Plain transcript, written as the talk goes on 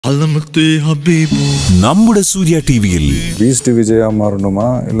നമ്മുടെ സൂര്യ ടിവിയിൽ ബീസ്റ്റ് വിജയ മാറணுமா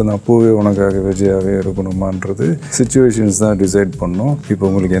இல்ல அப்போவே உனக்காக விஜயாவே இருக்கணுமான்றது சிச்சுவேஷன்ஸ் தான் டிசைட் பண்ணோம். இப்போ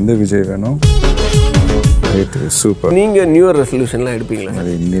உங்களுக்கு எந்த விஜய் வேணும்? Right, super. நீங்க நியூ இயர் ரெசல்யூஷன்லாம் எடுப்பீங்களா?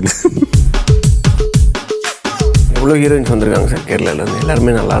 அது இன்னில எவ்வளோ ஹீரோயின்ஸ் வந்திருக்காங்க சார் கேரளால இருந்து,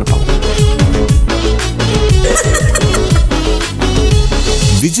 எல்லாருமே நல்லா இருப்பாங்க.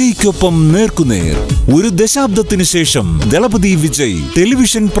 വിജയ്ക്കൊപ്പം നേർക്കുനേർ. ഒരു ദശാബ്ദത്തിനു ശേഷം ദളപതി വിജയ്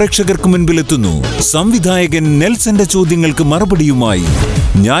ടെലിവിഷൻ പ്രേക്ഷകർക്ക് മുൻപിലെത്തുന്നു. സംവിധായകൻ നെൽസന്റെ ചോദ്യങ്ങൾക്ക് മറുപടിയുമായി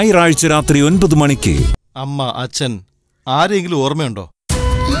ഞായറാഴ്ച രാത്രി 9 മണിക്ക്. അമ്മ, അച്ഛൻ ആരെങ്കിലും ഓർമ്മയുണ്ടോ?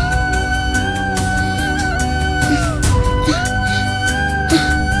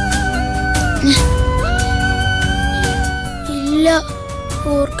 ഇല്ല,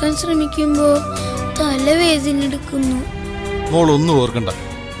 ഓർക്കാൻ ശ്രമിക്കുമ്പോ തലവേദന എടുക്കുന്നു. മോളൊന്നും ഓർക്കണ്ട,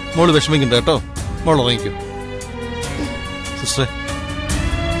 മോള് വിഷമിക്കണ്ട കേട്ടോ. മോൾ ഉറങ്ങിക്കോ സിസ്റ്ററെ.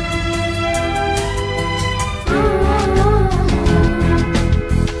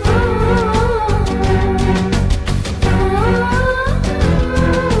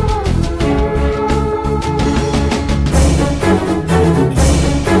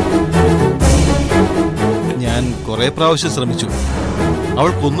 ഞാൻ കുറെ പ്രാവശ്യം ശ്രമിച്ചു,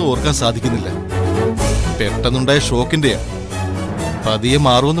 അവൾക്കൊന്നും ഓർക്കാൻ സാധിക്കുന്നില്ല. പെട്ടെന്നുണ്ടായ ഷോക്കിന്റെയാ. പതിയെ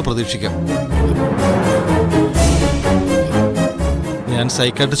മാറുമെന്ന് പ്രതീക്ഷിക്കാം. ഞാൻ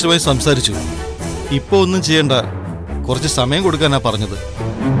സൈക്കാട്രിസ്റ്റുമായി സംസാരിച്ചു. ഇപ്പൊ ഒന്നും ചെയ്യണ്ട, കുറച്ച് സമയം കൊടുക്കാനാ പറഞ്ഞത്.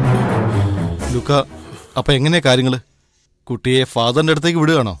 ലുക്ക, അപ്പൊ എങ്ങനെയാ കാര്യങ്ങള്? കുട്ടിയെ ഫാദറിന്റെ അടുത്തേക്ക്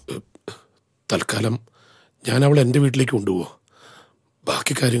വിടുകയാണോ? തൽക്കാലം ഞാൻ അവളെ എൻ്റെ വീട്ടിലേക്ക് കൊണ്ടുപോവാ.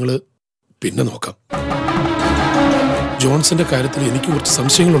 ബാക്കി കാര്യങ്ങള് പിന്നെ നോക്കാം. ജോൺസന്റെ കാര്യത്തിൽ എനിക്ക് കുറച്ച്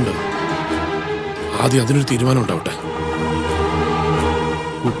സംശയങ്ങളുണ്ട്. ആദ്യം അതിനൊരു തീരുമാനം ഉണ്ടാവട്ടെ.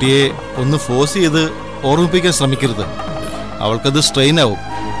 കുട്ടിയെ ഒന്ന് ഫോഴ്സ് ചെയ്ത് ഓർമ്മിപ്പിക്കാൻ ശ്രമിക്കരുത്. അവൾക്കത് സ്ട്രെയിൻ ആവും.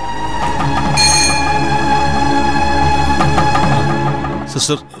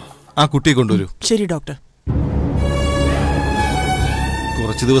 സിസ്റ്റർ, ആ കുട്ടിയെ കൊണ്ടുവരൂ. ശരി ഡോക്ടർ.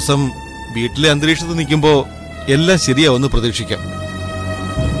 കുറച്ചു ദിവസം വീട്ടിലെ അന്തരീക്ഷത്തിൽ നിൽക്കുമ്പോ എല്ലാം ശരിയാവുമെന്ന് പ്രതീക്ഷിക്കാം.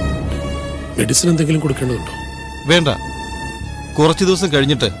 മെഡിസിൻ എന്തെങ്കിലും കൊടുക്കേണ്ടതുണ്ടോ? വേണ്ട, കുറച്ചു ദിവസം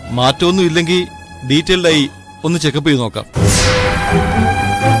കഴിഞ്ഞിട്ട് മാറ്റമൊന്നും ഇല്ലെങ്കിൽ ഡീറ്റെയിൽഡായി ഒന്ന് ചെക്കപ്പ് ചെയ്ത് നോക്കാം.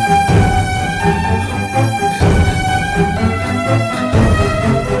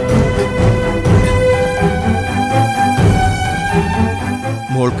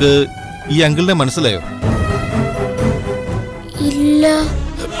 മോൾക്ക് ഈ അങ്കിളിനെ മനസ്സിലായോ? ഇല്ല.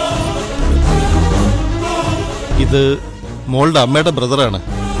 ഇത് മോളുടെ അമ്മയുടെ ബ്രദറാണ്,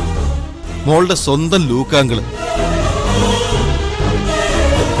 മോളുടെ സ്വന്തം ലൂക്ക അങ്കിള്.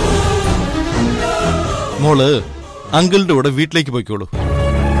 മോള് അങ്കിളിന്റെ കൂടെ വീട്ടിലേക്ക് പോയിക്കോളൂ.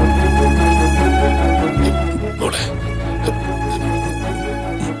 മോളെ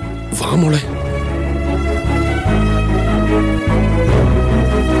വാ മോളെ.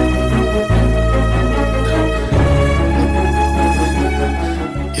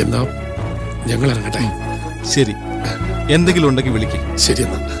 എന്നാ ഞങ്ങൾ ഇറങ്ങട്ടെ? ശരി, എന്തെങ്കിലും ഉണ്ടെങ്കിൽ വിളിക്കും. ശരി,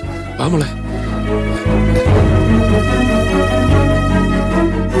 എന്നാ വാ മോളെ.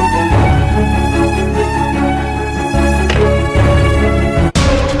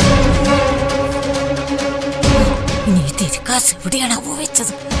 നീ തിരുക്കാസ് എവിടെയാണോ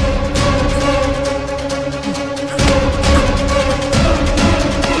വെച്ചത്?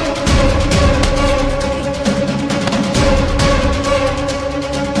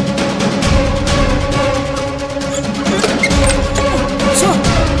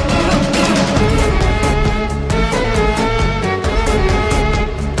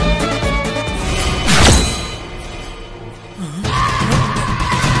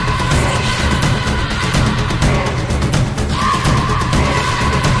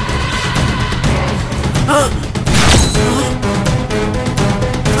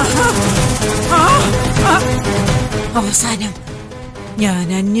 അവസാനം ഞാൻ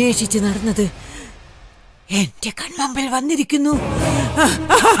അന്വേഷിച്ച് നടന്നത് എന്റെ കൺമുമ്പിൽ വന്നിരിക്കുന്നു.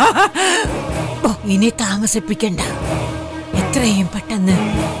 ഇനി താമസിപ്പിക്കണ്ട, എത്രയും പെട്ടെന്ന്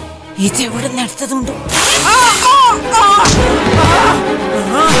ഇതെവിടെ നടത്തതുണ്ട്.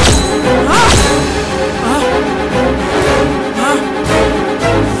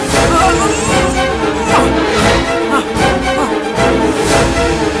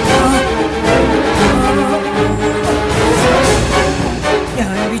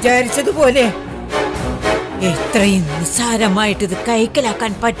 ഞാൻ വിചാരിച്ചതുപോലെ എത്രയും നിസ്സാരമായിട്ട് ഇത്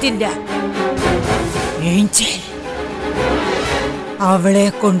കൈക്കലാക്കാൻ പറ്റില്ല. ഏഞ്ചൽ, അവളെ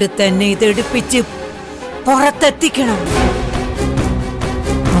കൊണ്ട് തന്നെ ഇതെടുപ്പിച്ച് പുറത്തെത്തിക്കണം.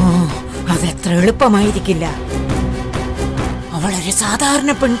 അതെത്ര എളുപ്പമായിരിക്കില്ല. അവൾ അവളൊരു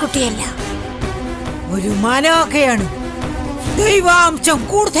സാധാരണ പെൺകുട്ടിയല്ല, ഒരു മാലാഖയാണ്. ദൈവാംശം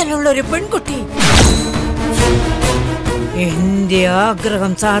കൂടുതലുള്ള ഒരു പെൺകുട്ടി. എന്റെ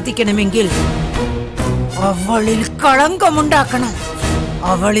ആഗ്രഹം സാധിക്കണമെങ്കിൽ അവളിൽ കളങ്കമുണ്ടാക്കണം,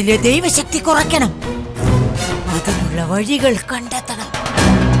 അവളിലെ ദൈവശക്തി കുറയ്ക്കണം. അതിനുള്ള വഴികൾ കണ്ടെത്തണം.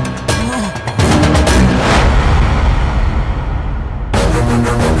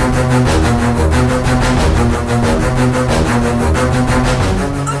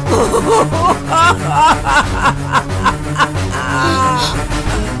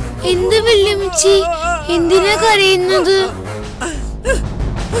 എന്ത് വെല്ലുമിച്ചി, എന്തിനാ കരയുന്നത്?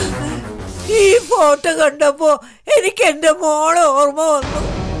 ഈ ഫോട്ടോ കണ്ടപ്പോ എനിക്ക് എന്റെ മോളെ ഓർമ്മ വന്നു.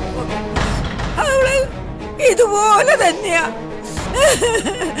 അവള് ഇതുപോലെ തന്നെയാ.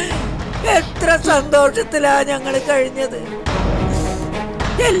 എത്ര സന്തോഷത്തിലാ ഞങ്ങള് കഴിഞ്ഞത്.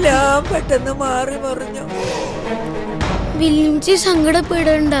 എല്ലാം പെട്ടെന്ന് മാറി മറിഞ്ഞു. വെല്ലുമിച്ചി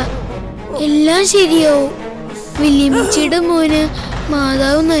സങ്കടപ്പെടണ്ട, എല്ലാം ശരിയാവും. വെല്ലുമിച്ചിയുടെ മോന്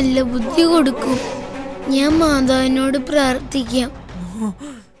മാതാവ് നല്ല ബുദ്ധി കൊടുക്കും. ഞാൻ മാതാവിനോട് പ്രാർത്ഥിക്കാം.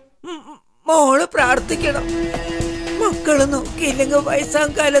 മോള് പ്രാർത്ഥിക്കണം. മക്കള് നോക്കിയില്ലെങ്കിൽ വയസ്സാം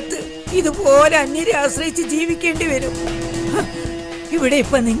കാലത്ത് ഇതുപോലെ അന്യരെ ആശ്രയിച്ച് ജീവിക്കേണ്ടി വരും. ഇവിടെ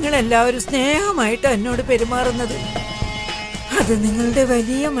ഇപ്പൊ നിങ്ങളെല്ലാവരും സ്നേഹമായിട്ട് എന്നോട് പെരുമാറുന്നത്, അത് നിങ്ങളുടെ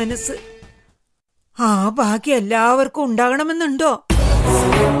വലിയ മനസ്സ്. ആ ഭാഗ്യം എല്ലാവർക്കും ഉണ്ടാകണമെന്നുണ്ടോ?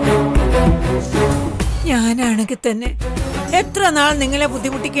 ഞാനാണെങ്കിൽ തന്നെ എത്ര നാൾ നിങ്ങളെ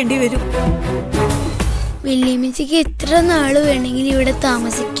ബുദ്ധിമുട്ടിക്കേണ്ടി വരും? വെല്ലുമിച്ചിക്ക് എത്ര നാള് വേണമെങ്കിലും ഇവിടെ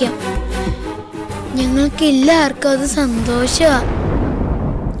താമസിക്കാം. ഞങ്ങൾക്ക് എല്ലാവർക്കും അത് സന്തോഷമാ.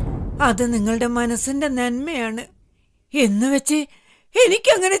 അത് നിങ്ങളുടെ മനസ്സിന്റെ നന്മയാണ് എന്ന് വെച്ച്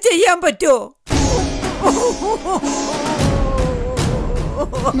എനിക്കങ്ങനെ ചെയ്യാൻ പറ്റുമോ?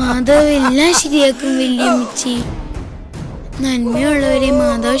 മാതാവ് എല്ലാം ശരിയാക്കും വെല്ലുമിച്ചി. നന്മയുള്ളവരെ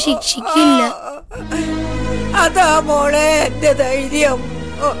മാതാവ് ശിക്ഷിക്കില്ല. അതാ മോളെ എന്റെ ധൈര്യം.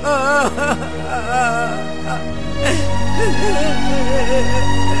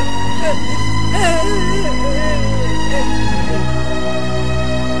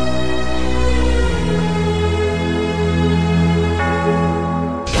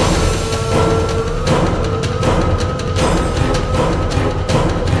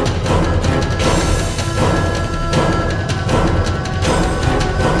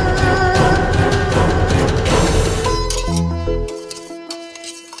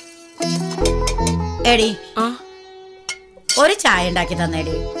 എടി, ഒരു ചായ ഉണ്ടാക്കി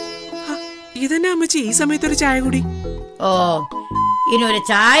തന്നേടി. ഇതന്നെ അമ്മച്ചി ഈ സമയത്ത് ഒരു ചായ കുടി? ഓ, ഇനി ഒരു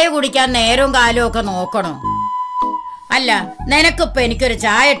ചായ കുടിക്കാൻ നേരവും കാലവും ഒക്കെ നോക്കണോ? അല്ല, നിനക്കിപ്പൊ എനിക്കൊരു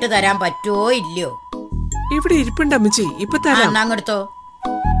ചായ ഇട്ട് തരാൻ പറ്റുമോ ഇല്ലയോ? ഇവിടെ ഇരിപ്പുണ്ട് അമ്മച്ചി, ഇപ്പൊ തരാം. അങ്ങെടുത്തോ.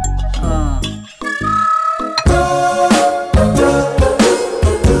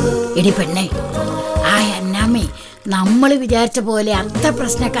 എടി പെണ്ണെ, ആ അന്നാമ്മേ നമ്മള് വിചാരിച്ച പോലെ അത്ര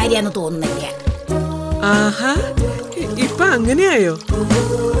പ്രശ്നക്കാരിയാന്ന് തോന്നുന്നില്ല. ആഹാ, ഇപ്പൊ അങ്ങനെയായോ?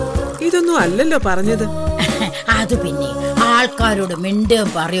 ഇതൊന്നും അല്ലല്ലോ പറഞ്ഞത്. അത് പിന്നെ ആൾക്കാരോട് മിണ്ടുകയും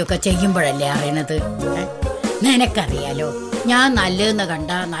പറയുകയൊക്കെ ചെയ്യുമ്പോഴല്ലേ അറിയണത്. നിനക്കറിയാലോ, ഞാൻ നല്ലതെന്ന്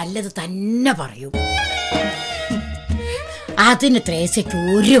കണ്ടാ നല്ലത് തന്നെ പറയൂ. അതിന് ത്രേസ്യക്ക്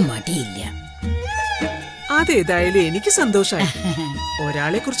ഒരു മടിയില്ല. അതേതായാലും എനിക്ക് സന്തോഷായി.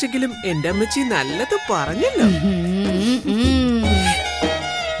 ഒരാളെ കുറിച്ചെങ്കിലും എന്റെ അമ്മച്ചി നല്ലത് പറഞ്ഞല്ലോ.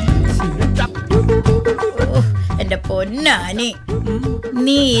 എന്റെ പൊന്നാനി,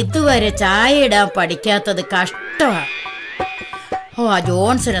 നീ ഇതുവരെ ചായ ഇടാൻ പഠിക്കാത്തത് കഷ്ടമാ. ഓ, ആ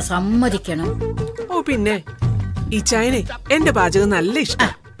ജോൺസിനെ സമ്മതിക്കണം. ഓ പിന്നെ, ഈ ചായനെ എന്റെ പാചകം നല്ല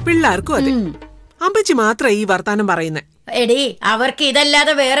ഇഷ്ടം. പിള്ളേർക്കും അതെ. അമ്മച്ചി മാത്രം ഈ വർത്താനം പറയുന്നേ. എടി, അവർക്ക്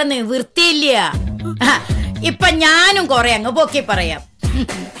ഇതല്ലാതെ വേറെ നിവൃത്തിയില്ല. ഇപ്പൊ ഞാനും കൊറേ അങ്ങ് പൊക്കി പറയാം.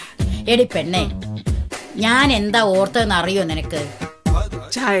 എടി പെണ്ണെ, ഞാൻ എന്താ ഓർത്തെന്ന് അറിയോ നിനക്ക്?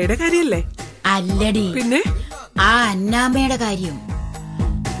 ചായയുടെ കാര്യല്ലേ? അല്ലടി, പിന്നെ ആ അന്നാമ്മയുടെ കാര്യം.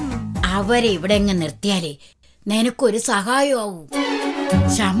 അവരെ ഇവിടെ എങ്ങ് നിർത്തിയാലേ നിനക്കൊരു സഹായമാവൂ.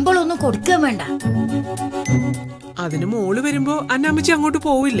 ശമ്പളമൊന്നും കൊടുക്കാൻ വേണ്ട. അതിന് മോള് വരുമ്പോ അന്നാമ്മച്ചി അങ്ങോട്ട്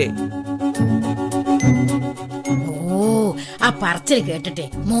പോവില്ലേ? ഓ, ആ പറച്ചിൽ കേട്ടിട്ട്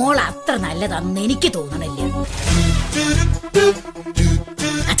മോൾ അത്ര നല്ലതാണെന്ന് എനിക്ക് തോന്നണില്ല.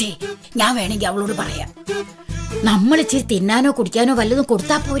 അതെ, ഞാൻ വേണമെങ്കിൽ അവളോട് പറയാം. നമ്മൾ ഇച്ചിരി തിന്നാനോ കുടിക്കാനോ വല്ലതും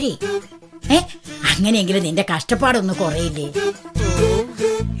കൊടുത്താ പോരെ? അങ്ങനെയെങ്കിലും നിന്റെ കഷ്ടപ്പാടൊന്നും കുറയില്ലേ?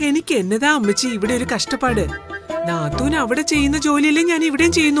 എനിക്ക് എന്നതാ അമ്മച്ചി ഇവിടെ ഒരു കഷ്ടപ്പാട്. നാത്തൂന് അവിടെ ചെയ്യുന്ന ജോലിയല്ലേ ഞാൻ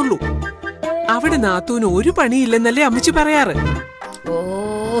ഇവിടെയും ചെയ്യുന്നുള്ളൂ. അവിടെ നാത്തൂന് ഒരു പണിയില്ലെന്നല്ലേ അമ്മച്ചി പറയാറ്. ഓ,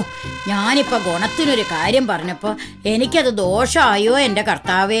 ഞാനിപ്പോ ഗുണത്തിനൊരു കാര്യം പറഞ്ഞപ്പോ എനിക്കത് ദോഷമായോ എന്റെ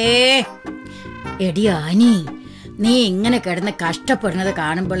കർത്താവേ. എടി ആനി, നീ ഇങ്ങനെ കിടന്ന് കഷ്ടപ്പെടുന്നത്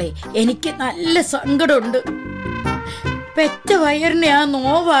കാണുമ്പോഴേ എനിക്ക് നല്ല സങ്കടമുണ്ട്. പെറ്റ വയറിനെ ആ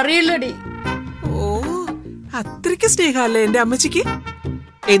നോവ് അറിയില്ലടി. ഓ, അത്രയ്ക്ക് സ്നേഹമല്ലേ എന്റെ അമ്മച്ചിക്ക്?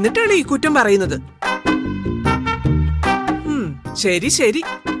 എന്നിട്ടാണ് ഈ കുറ്റം പറയുന്നത്. ശരി ശരി,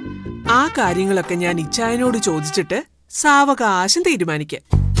 ആ കാര്യങ്ങളൊക്കെ ഞാൻ ഇച്ചായനോട് ചോദിച്ചിട്ട് സാവകാശം തീരുമാനിക്കാം.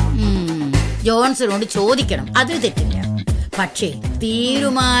 ജോൺസണോട് ചോദിക്കണം, അത് തെറ്റില്ല. പക്ഷേ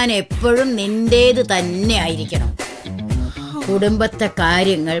തീരുമാനം എപ്പോഴും നിന്റേത് തന്നെ ആയിരിക്കണം. കുടുംബത്തെ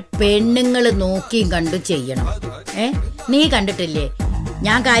കാര്യങ്ങൾ പെണ്ണുങ്ങൾ നോക്കിയും കണ്ടു ചെയ്യണം. നീ കണ്ടിട്ടില്ലേ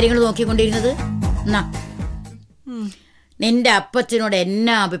ഞാൻ കാര്യങ്ങൾ നോക്കിക്കൊണ്ടിരുന്നത്? നിന്റെ അപ്പച്ചനോട്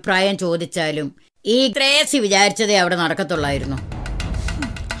എന്നാ അഭിപ്രായം ചോദിച്ചാലും ഈ ത്രേസി വിചാരിച്ചതേ അവിടെ നടക്കത്തുള്ളായിരുന്നു.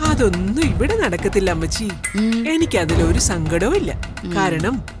 അതൊന്നും ഇവിടെ നടക്കത്തില്ല അമ്മച്ചി. എനിക്കതിലൊരു സങ്കടവും ഇല്ല.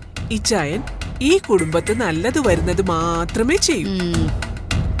 കാരണം ഇച്ചായൻ ഈ കുടുംബത്ത് നല്ലത് വരുന്നത് മാത്രമേ ചെയ്യൂ.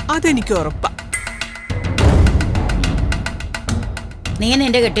 അതെനിക്ക് ഉറപ്പാ. നീ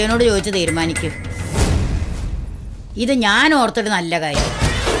നിന്റെ കെട്ടിയവനോട് ചോദിച്ച് തീരുമാനിക്കൂ. ഇത് ഞാൻ ഓർത്തിട്ട് നല്ല കാര്യം.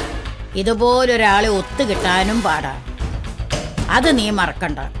 ഇതുപോലൊരാളെ ഒത്തു കിട്ടാനും പാടാ. അത് നീ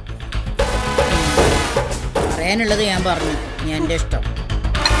മറക്കണ്ട. പറയാനുള്ളത് ഞാൻ പറഞ്ഞു. ഞാൻ എന്റെ ഇഷ്ടം.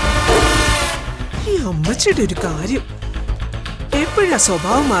 ഈ അമ്മച്ചിയുടെ ഒരു കാര്യം എപ്പോഴാ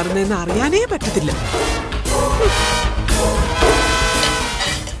സ്വഭാവം മാറുന്നതെന്ന് അറിയാനേ പറ്റത്തില്ല.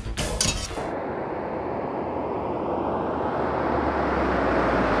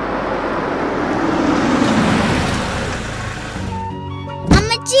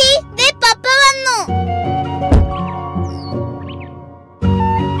 അമ്മച്ചി, ദേ പപ്പ വന്നു.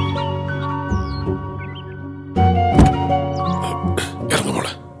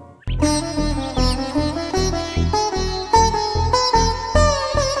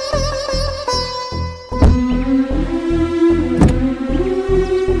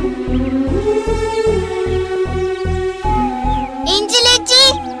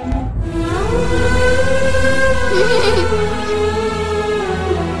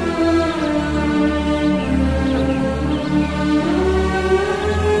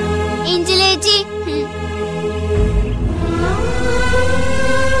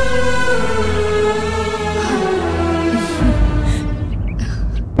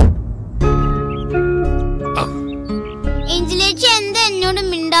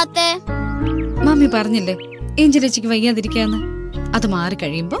 മമ്മി പറഞ്ഞില്ലേ ഏഞ്ചലേച്ചിക്ക് വയ്യാതിരിക്കാന്ന്. അത് മാറി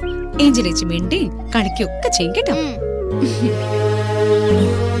കഴിയുമ്പോ ഏഞ്ചലേച്ചി മിണ്ടി കളിക്കൊക്കെ ചെയ്യും കേട്ടോ.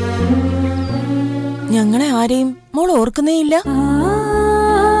 ഞങ്ങളെ ആരെയും മോൾ ഓർക്കുന്നേ ഇല്ല.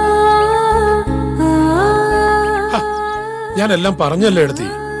 ഞാനെല്ലാം പറഞ്ഞല്ലേ എടുത്തി.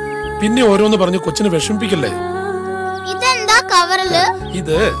 പിന്നെ ഓരോന്ന് പറഞ്ഞ് കൊച്ചിനെ വിഷമിപ്പിക്കല്ലേ. ഇതെന്താ കവറില്?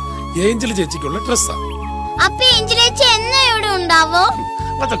 ഇത് ഏഞ്ചൽ ചേച്ചിക്കുള്ള ഡ്രസ്സാ. അപ്പൊ ഏഞ്ചൽ ചേച്ചി എന്നാ ഇവിടെ ഉണ്ടാവോ?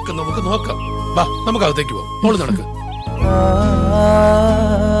 അതൊക്കെ നമുക്ക് നോക്കാം. വാ, നമുക്ക് അകത്തേക്ക് പോവാം. മോള് നടക്ക്.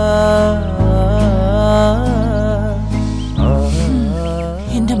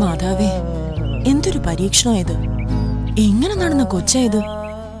 എന്റെ മാതാവേ, എന്തൊരു പരീക്ഷണോ ഇത്! എങ്ങനെ നടന്ന കൊച്ചായത്?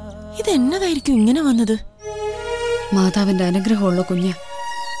 ഇതെന്നതായിരിക്കും ഇങ്ങനെ വന്നത്? മാതാവിന്റെ അനുഗ്രഹമുള്ള കുഞ്ഞ.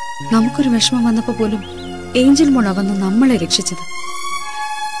 നമുക്കൊരു വിഷമം വന്നപ്പോ പോലും ഏഞ്ചൽ മോള വന്ന് നമ്മളെ രക്ഷിച്ചത്.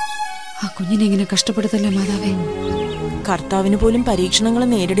 ആ കുഞ്ഞിനെ ഇങ്ങനെ കഷ്ടപ്പെടുത്തല്ലേ മാതാവേ. കർത്താവിന് പോലും പരീക്ഷണങ്ങൾ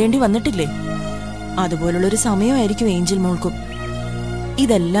നേരിടേണ്ടി വന്നിട്ടില്ലേ? അതുപോലുള്ളൊരു സമയമായിരിക്കും ഏഞ്ചൽ മോൾക്കും.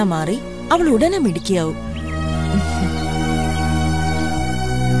 ഇതെല്ലാം മാറി അവൾ ഉടനെ മിടുക്കിയാവും.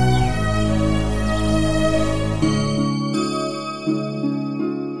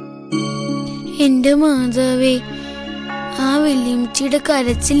 എന്റെ മാതാവേ, ആ വെല്ലിയമ്മച്ചിയുടെ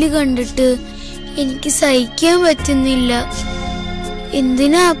കരച്ചില് കണ്ടിട്ട് എനിക്ക് സഹിക്കാൻ പറ്റുന്നില്ല.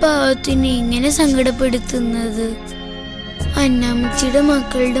 എന്തിനാ ആ പാവത്തിനെ ഇങ്ങനെ സങ്കടപ്പെടുത്തുന്നത്? അന്നാമ്മച്ചിയുടെ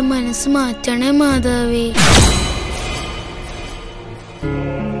മക്കളുടെ മനസ്സ് മാറ്റണേ മാതാവേ.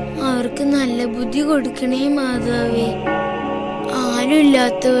 അവർക്ക് നല്ല ബുദ്ധി കൊടുക്കണേ മാതാവേ.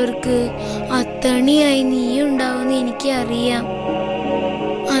 ആരുമില്ലാത്തവർക്ക് അത്തണിയായി നീ ഉണ്ടാവുമെന്ന് എനിക്കറിയാം.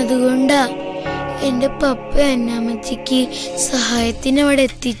 അതുകൊണ്ടാ എന്റെ പപ്പ അന്നാമ്മച്ചിക്ക് സഹായത്തിന് അവിടെ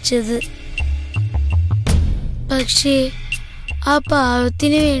എത്തിച്ചത്. പക്ഷേ ആ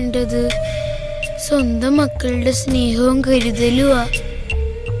പാവത്തിന് വേണ്ടത് സ്വന്തം മക്കളുടെ സ്നേഹവും കരുതലുമാ.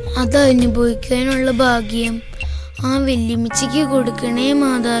 അത് അനുഭവിക്കാനുള്ള ഭാഗ്യം ആ വെല്ലുമിച്ചിക്ക് കൊടുക്കണേ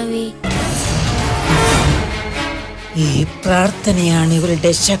മാതാവേ. ഈ പ്രാർത്ഥനയാണ്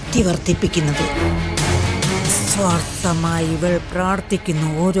ഇവളുടെ ശക്തി വർദ്ധിപ്പിക്കുന്നത്. സ്വാർത്ഥമായി ഇവൾ പ്രാർത്ഥിക്കുന്ന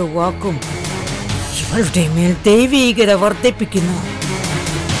ഓരോ വാക്കും ഇവളുടെ മേൽ ദൈവീകത വർദ്ധിപ്പിക്കുന്നു.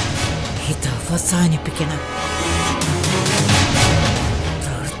 ഇത് അവസാനിപ്പിക്കണം.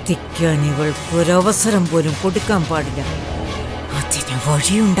 പ്രാർത്ഥിക്കാൻ ഇവൾക്ക് ഒരവസരം പോലും കൊടുക്കാൻ പാടില്ല. അതിന്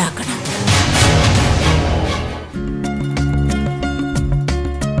വഴിയുണ്ടാക്കണം.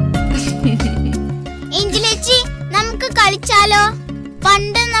 ഏഞ്ചലേച്ചി നമുക്ക് കളിച്ചാലോ?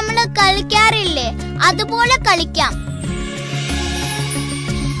 പണ്ട് നമ്മള് കളിക്കാറില്ലേ, അതുപോലെ കളിക്കാം.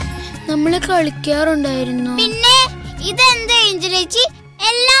 നമ്മള് കളിക്കാറുണ്ടായിരുന്നു. പിന്നെ ഇതെന്താ ഏഞ്ചലേച്ചി,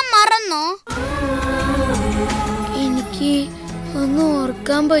 എല്ലാം മറന്നോ? എനിക്ക് ഒന്നും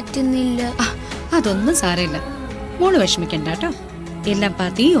ഓർക്കാൻ പറ്റുന്നില്ല. അതൊന്നും സാരമില്ല, മോള് വിഷമിക്കണ്ട കേട്ടോ. എല്ലാം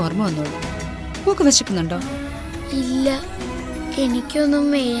പതി ഓർമ്മ വന്നോളൂ. മോക്ക് വിശക്കുന്നുണ്ടോ? ഇല്ല, എനിക്കൊന്നും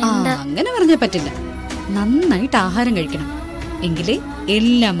വേണ്ട. അങ്ങനെ പറഞ്ഞാൽ പറ്റില്ല. നന്നായിട്ട് ആഹാരം കഴിക്കണം, എങ്കിലേ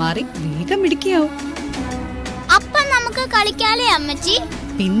എല്ലാം മാറി വേഗം മിടിക്കാവും. അപ്പൊ നമുക്ക് കളിക്കാലേ അമ്മച്ചി?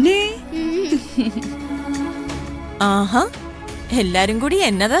 പിന്നെ ആഹാ, എല്ലാരും കൂടി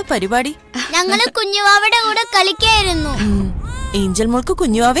എന്നതാ പരിപാടി? ഞങ്ങള് കുഞ്ഞുവാവയുടെ കൂടെ കളിക്കായിരുന്നു. ഏഞ്ചൽ മോൾക്ക്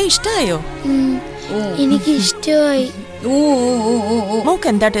കുഞ്ഞുവാവെ ഇഷ്ടായോ? എനിക്ക് ഇഷ്ടമായി. മോക്ക്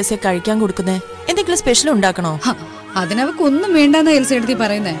എന്താ ടെസ്സെ കഴിക്കാൻ കൊടുക്കുന്നേ? എന്തെങ്കിലും സ്പെഷ്യൽ ഉണ്ടാക്കണോ? അതിനവക്ക് ഒന്നും വേണ്ടെന്നാ എൽസ എടുത്തി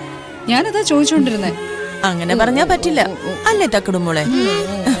പറയുന്നേ. ഞാനതാ ചോദിച്ചോണ്ടിരുന്നേ. അങ്ങനെ പറഞ്ഞാ പറ്റില്ല അല്ലേ തക്കടുമോളെ?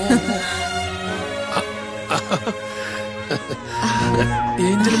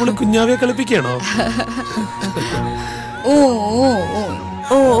 ഏഞ്ചൽ മോള് കുഞ്ഞാവെ കളിപ്പിക്കണോ?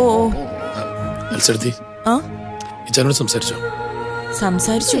 ഇച്ചാനോട് സംസാരിച്ചോ?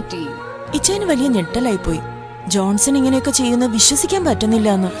 സംസാരിച്ചു. ഇച്ചാന് വലിയ ഞെട്ടലായിപ്പോയി. ജോൺസൺ ഇങ്ങനെയൊക്കെ ചെയ്യുന്ന വിശ്വസിക്കാൻ പറ്റുന്നില്ല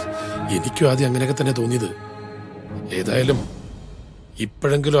എന്ന്. എനിക്കും ആദ്യം അങ്ങനെയൊക്കെ തന്നെ തോന്നിയത്. ഏതായാലും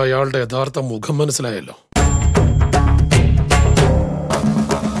ഇപ്പോഴെങ്കിലും അയാളുടെ യഥാർത്ഥ മുഖം മനസ്സിലായല്ലോ.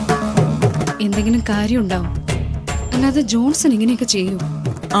 എന്തെങ്കിലും കാര്യം ഉണ്ടാവും, അല്ലാതെ ജോൺസൺ ഇങ്ങനെയൊക്കെ ചെയ്യൂ?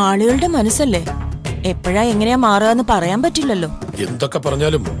 ആളുകളുടെ മനസ്സല്ലേ, എപ്പോഴാ എങ്ങനെയാ മാറുകയെന്ന് പറയാൻ പറ്റില്ലല്ലോ. എന്തൊക്കെ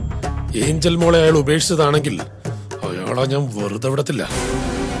പറഞ്ഞാലും ഏഞ്ചൽ മോളെ അയാൾ ഉപേക്ഷിച്ചതാണെങ്കിൽ അയാളെ ഞാൻ വെറുതെ വിടത്തില്ല.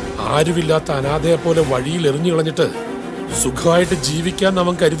 ആരുമില്ലാത്ത അനാഥയെ പോലെ വഴിയിൽ എറിഞ്ഞു കളഞ്ഞിട്ട് സുഖമായിട്ട് ജീവിക്കാൻ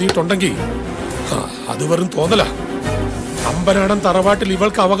അവൻ കരുതിയിട്ടുണ്ടെങ്കിൽ അത് വെറും തോന്നല. അമ്പനാടൻ തറവാട്ടിൽ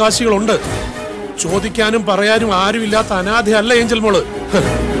ഇവൾക്ക് അവകാശികളുണ്ട്. ചോദിക്കാനും പറയാനും ആരുമില്ലാത്ത അനാഥയല്ല ഏഞ്ചൽ മോള്.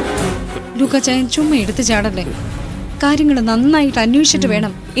 ലൂക്കാച്ചായൻ ചുമ്മാ എടുത്തു ചാടല്ലേ. കാര്യങ്ങൾ നന്നായിട്ട് അന്വേഷിച്ചിട്ട്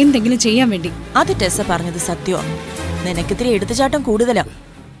വേണം എന്തെങ്കിലും ചെയ്യാൻ വേണ്ടി. അത് ടെസ്സ പറഞ്ഞത് സത്യമാ. നിനക്കിത്തിരി എടുത്തുചാട്ടം കൂടുതലാ.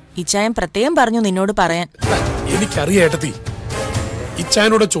 ഇച്ചായൻ പ്രത്യേകം പറഞ്ഞു നിന്നോട് പറയാൻ. എനിക്കറിയാം ഏട്ടത്തി,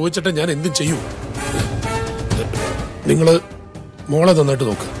 ഇച്ചായനോട് ചോദിച്ചിട്ട് ഞാൻ എന്തും ചെയ്യൂ. നിങ്ങള് മോളെ നന്നായിട്ട്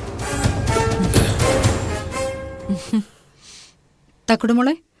നോക്ക്.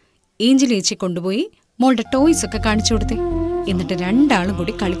 തക്കുടുമോളെ, ഏഞ്ചൽ ചേച്ചി കൊണ്ടുപോയി മോളുടെ ടോയ്സ് ഒക്കെ കാണിച്ചു കൊടുത്തേ. എന്നിട്ട് രണ്ടാളും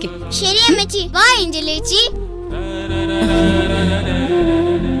കൂടി കളിക്കും. ശരി അമ്മച്ചി, വാ ഏഞ്ചൽ ചേച്ചി.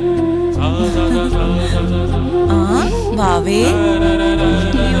 വാവേ,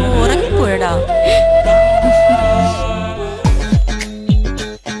 ഉറങ്ങിപ്പോയടാ.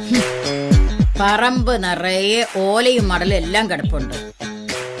 പറമ്പ് നിറയെ ഓലയും മടലും എല്ലാം കിടപ്പുണ്ട്.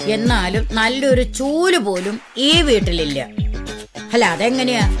 എന്നാലും നല്ലൊരു ചൂല് പോലും ഈ വീട്ടിലില്ല. അല്ല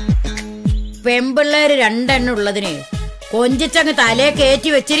അതെങ്ങനെയാ? പെമ്പിള്ളേര് രണ്ടെണ്ണം ഉള്ളതിന് കൊഞ്ചിച്ചങ്ങ് തലയെ കയറ്റി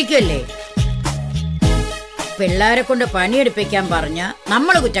വെച്ചിരിക്കുമല്ലേ. പിള്ളേരെ കൊണ്ട് പണിയെടുപ്പിക്കാൻ പറഞ്ഞ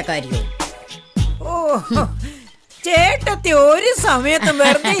നമ്മള് കുറ്റക്കാരിയോ? ചേട്ടത്തി ഒരു സമയത്തും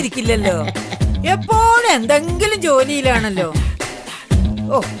വെറുതെ ഇരിക്കില്ലല്ലോ, എപ്പോഴും എന്തെങ്കിലും ജോലിയിലാണല്ലോ.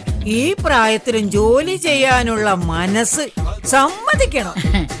 ഓ, ഈ പ്രായത്തിലും ജോലി ചെയ്യാനുള്ള മനസ്സ് സമ്മതിക്കണം.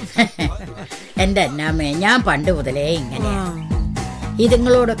 എന്റെ അന്നാമ്മേ, ഞാൻ പണ്ട് മുതലേ ഇങ്ങനെയാ.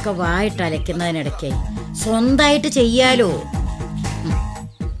 ഇതുങ്ങളോടൊക്കെ വായിട്ട് അലയ്ക്കുന്നതിനിടയ്ക്ക് സ്വന്തമായിട്ട് ചെയ്യാലോ.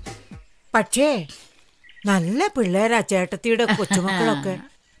 പക്ഷേ നല്ല പിള്ളേരാ ചേട്ടത്തിയുടെ കൊച്ചുമക്കളൊക്കെ,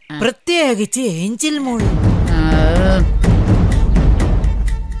 പ്രത്യേകിച്ച് ഏഞ്ചൽ മോള്.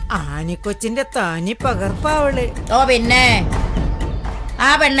 ആനിക്കൊച്ചിന്റെ താനി പകർപ്പാവള്. ഓ പിന്നെ ആ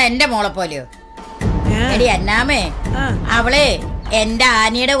പെണ്ണ എന്റെ മോളെ പോലെയോ? എടി അന്നാമേ, അവളെ എന്റെ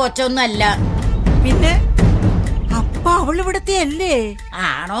ആനിയുടെ കൊച്ചൊന്നും അല്ല. പിന്നെ അപ്പ അവളിവിടത്തെ അല്ലേ?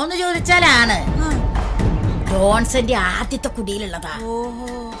 ആണോന്ന് ചോദിച്ചാലാണ്. ജോൺസന്റെ ആദ്യത്തെ കുടിയിലുള്ളതാ.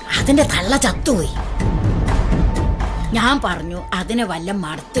 അതിന്റെ തള്ള ചത്തുപോയി. ഞാൻ പറഞ്ഞു അതിനെ വല്ല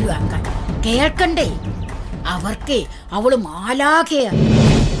മടത്തിലും ആക്കാൻ. കേൾക്കണ്ടേ? അവർക്ക് അവള് മാലാഖയാ.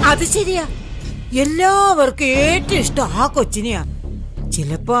 അത് ശരിയാ, എല്ലാവർക്കും ഏറ്റവും ഇഷ്ടം ആ കൊച്ചിനെയാ.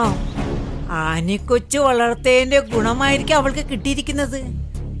 ചിലപ്പോ ആനിക്കൊച്ചു വളർത്തേന്റെ ഗുണമായിരിക്കും അവൾക്ക് കിട്ടിയിരിക്കുന്നത്.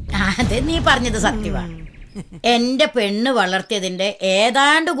 അത് നീ പറഞ്ഞത് സത്യമാ. എന്റെ പെണ്ണ് വളർത്തിയതിന്റെ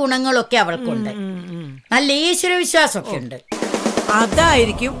ഏതാണ്ട് ഗുണങ്ങളൊക്കെ അവൾക്കുണ്ട്. നല്ല ഈശ്വര വിശ്വാസമൊക്കെ ഉണ്ട്.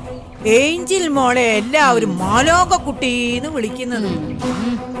 അതായിരിക്കും ഏഞ്ചൽ മോളെ എല്ലാവരും മാലോക കുട്ടീന്ന് വിളിക്കുന്നത്.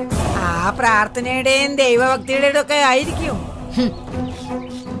 ആ പ്രാർത്ഥനയുടെയും ദൈവഭക്തിയുടെയും ഒക്കെ ആയിരിക്കും.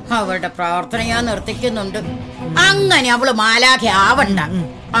 അവളുടെ പ്രാർത്ഥന ഞാൻ നിർത്തിക്കുന്നുണ്ട്. അങ്ങനെ അവള് മാലാഖ ആവണ്ട.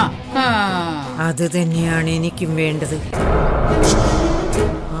 അത് തന്നെയാണ് എനിക്കും വേണ്ടത്.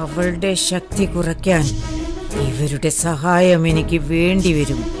 അവളുടെ ശക്തി കുറയ്ക്കാൻ ഇവരുടെ സഹായം എനിക്ക് വേണ്ടി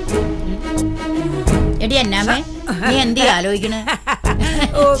വരും. എടി എന്നാമേ, നീ എന്തി ആലോചിക്കണ?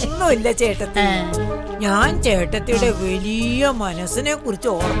 ഒന്നുമില്ല ചേട്ടത്തി, ഞാൻ ചേട്ടത്തിയുടെ വലിയ മനസ്സിനെ കുറിച്ച്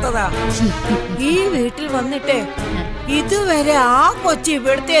ഓർത്തതാ. ഈ വീട്ടിൽ വന്നിട്ട് ഇതുവരെ ആ കൊച്ചി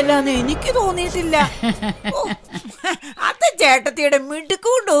ഇവിടുത്തെ അല്ലാന്ന് എനിക്ക് തോന്നിയിട്ടില്ല. അത് ചേട്ടത്തിയുടെ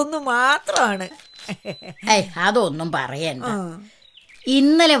മിടുക്കൊണ്ടൊന്നു മാത്രമാണ്. അതൊന്നും പറയണ്ട.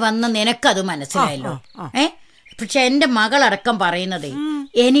 ഇന്നലെ വന്ന നിനക്കത് മനസ്സിലായല്ലോ. പക്ഷെ എന്റെ മകളടക്കം പറയുന്നത്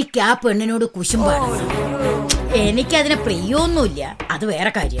എനിക്ക് ആ പെണ്ണിനോട് കുശുമ്പാണ്. എനിക്കതിനെ പ്രിയൊന്നുമില്ല, അത്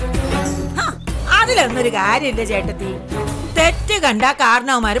വേറെ കാര്യം. അതിലൊന്നൊരു കാര്യമില്ല ചേട്ടത്തി. തെറ്റ് കണ്ട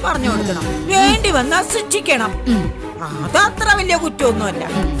കാരണവന്മാര് പറഞ്ഞു കൊടുക്കണം, വേണ്ടി വന്നാ ശിക്ഷിക്കണം. അതത്ര വലിയ കുറ്റമൊന്നുമല്ല.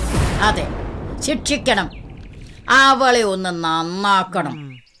 അതെ, ശിക്ഷിക്കണം. അവളെ ഒന്ന് നന്നാക്കണം,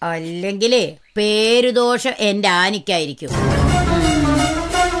 അല്ലെങ്കിലേ പേരുദോഷം എന്റെ ആനിക്കായിരിക്കും.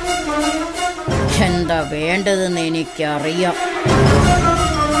 എന്താ വേണ്ടതെന്ന് എനിക്കറിയാം.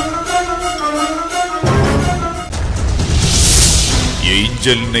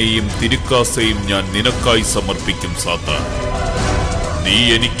 ഏഞ്ചലിനെയും തിരുക്കാസയും ഞാൻ നിനക്കായി സമർപ്പിക്കും സാത്താൻ. നീ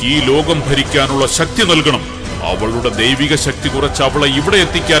എനിക്ക് ഈ ലോകം ഭരിക്കാനുള്ള ശക്തി നൽകണം. അവളുടെ ദൈവിക ശക്തി കുറച്ച് അവളെ ഇവിടെ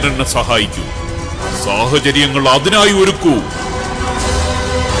എത്തിക്കാൻ എന്നെ സഹായിക്കൂ. സാഹചര്യങ്ങൾ അതിനായി ഒരുക്കൂ.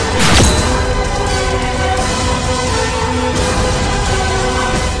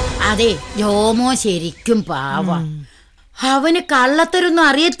 അതെ, ജോമോ ശരിക്കും പാവ. അവന് കള്ളത്തരൊന്നും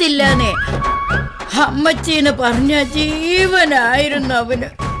അറിയത്തില്ലെന്നേ. അമ്മച്ചീന്ന് പറഞ്ഞ ജീവനായിരുന്നു അവന്.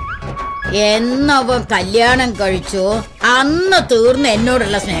 എന്നവൻ കല്യാണം കഴിച്ചോ അന്ന് തീർന്ന്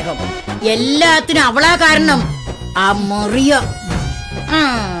എന്നോടുള്ള സ്നേഹം. എല്ലാത്തിനും അവളാ കാരണം. ആ മറിയ.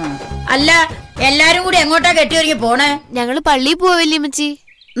 അല്ല, എല്ലാരും കൂടി എങ്ങോട്ടാ കെട്ടിയൊരുങ്ങി പോണേ? ഞങ്ങള് പള്ളിയിൽ പോവല്ലേ അമ്മച്ചി?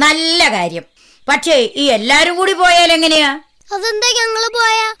 നല്ല കാര്യം. പക്ഷേ ഈ എല്ലാരും കൂടി പോയാൽ എങ്ങനെയാ? അതെന്താ ഞങ്ങള്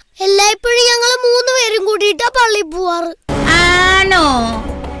പോയാ? എല്ലായ്പ്പോഴും ഞങ്ങള് 3 പേരും കൂടിയിട്ടാ പള്ളിയിൽ പോവാറ്. ആണോ?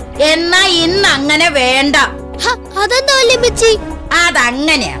 എന്നാ ഇന്ന് അങ്ങനെ വേണ്ട. അതെന്താ അമ്മച്ചി?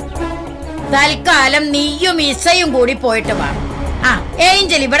 അതങ്ങനെയാ. തൽക്കാലം നീയും ഇസയും കൂടി പോയിട്ട് വാ.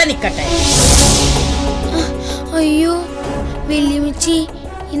 ഏഞ്ചൽ ഇവിടെ നിക്കട്ടെ. അയ്യോ വല്യമ്മച്ചി,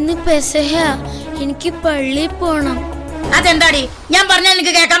 ഇന്ന് പെസഹ, എനിക്ക് പള്ളിയിൽ പോണം. അതെന്താടി? ഞാൻ പറഞ്ഞാൽ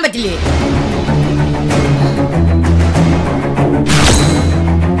നിനക്ക് കേൾക്കാൻ പറ്റില്ലേ?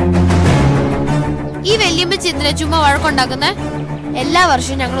 ഈ വല്യമ്മച്ചി എന്തിനാ ചുമ്മാ വഴക്കുണ്ടാക്കുന്നേ? എല്ലാ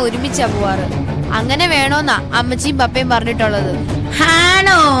വർഷവും ഞങ്ങൾ ഒരുമിച്ചാ പോവാറ്. അങ്ങനെ വേണോന്നാ അമ്മച്ചിയും പപ്പയും പറഞ്ഞിട്ടുള്ളത്.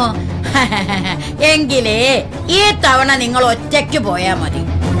 ആണോ? എങ്കിലേ ഈ തവണ നിങ്ങൾ ഒറ്റയ്ക്ക് പോയാ മതി.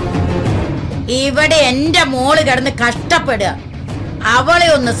 ഇവിടെ എന്റെ മോള് കിടന്ന് കഷ്ടപ്പെടുക. അവളെ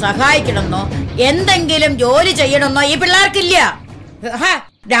ഒന്ന് സഹായിക്കണമെന്നോ എന്തെങ്കിലും ജോലി ചെയ്യണമെന്നോ ഈ പിള്ളേർക്കില്ല.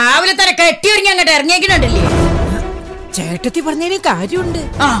 രാവിലെ തന്നെ കെട്ടിയൊരുങ്ങി അങ്ങോട്ട് ഇറങ്ങിയേക്കണുണ്ടല്ലേ? ചേട്ടത്തി പറഞ്ഞതിന് കാര്യമുണ്ട്.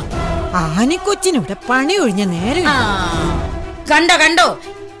 ആനിക്കൊച്ചിനിവിടെ പണി ഒഴിഞ്ഞ നേരം. കണ്ടോ കണ്ടോ,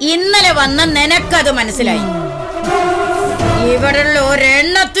 ഇന്നലെ വന്ന നിനക്കത് മനസ്സിലായി. ഇവിടെയുള്ള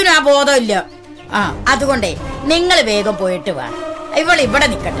ഒരെണ്ണത്തിനും ആ ബോധമില്ല. അതുകൊണ്ടേ നിങ്ങൾ വേഗം പോയിട്ട് വാ. ഇവൾ ഇവിടെ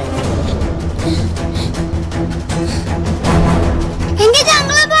നിക്കട്ടെ.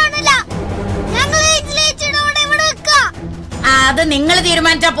 അത് നിങ്ങൾ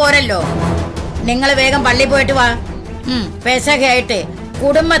തീരുമാനിച്ചാ പോരല്ലോ. നിങ്ങൾ വേഗം പള്ളി പോയിട്ട് വാ. പെസഹയായിട്ട്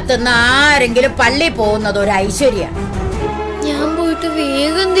കുടുംബത്തിന്ന് ആരെങ്കിലും പള്ളി പോകുന്നത് ഒരു ഐശ്വര്യ. ഞാൻ പോയിട്ട്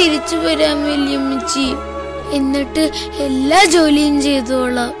വേഗം തിരിച്ചു വരാം വല്യമ്മച്ചി. എന്നിട്ട് എല്ലാ ജോലിയും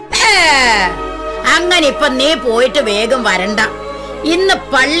ചെയ്തോളാം. അങ്ങനെ ഇപ്പൊ നീ പോയിട്ട് വേഗം വരണ്ട. ഇന്ന്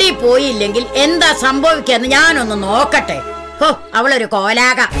പള്ളി പോയില്ലെങ്കിൽ എന്താ സംഭവിക്കാന്ന് ഞാനൊന്ന് നോക്കട്ടെ. അവളൊരു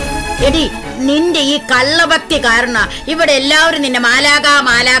കോലാക. എടി, നിന്റെ ഈ കള്ളഭക്തി കാരണം ഇവിടെ എല്ലാവരും നിന്നെ മാലാക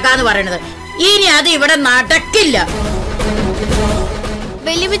മാലാക എന്ന് പറയണത്. ഇനി അത് ഇവിടെ നടക്കില്ല.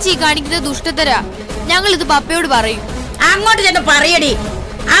 വല്യമ്മച്ചി കാണിക്കുന്ന ദുഷ്ടത്തരാ. ഞങ്ങൾ ഇത് പപ്പയോട് പറയും. അങ്ങോട്ട് ചെന്ന് പറയടി.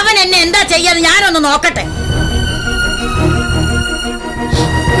 അവൻ എന്നെ എന്താ ചെയ്യാന്ന് ഞാനൊന്ന് നോക്കട്ടെ.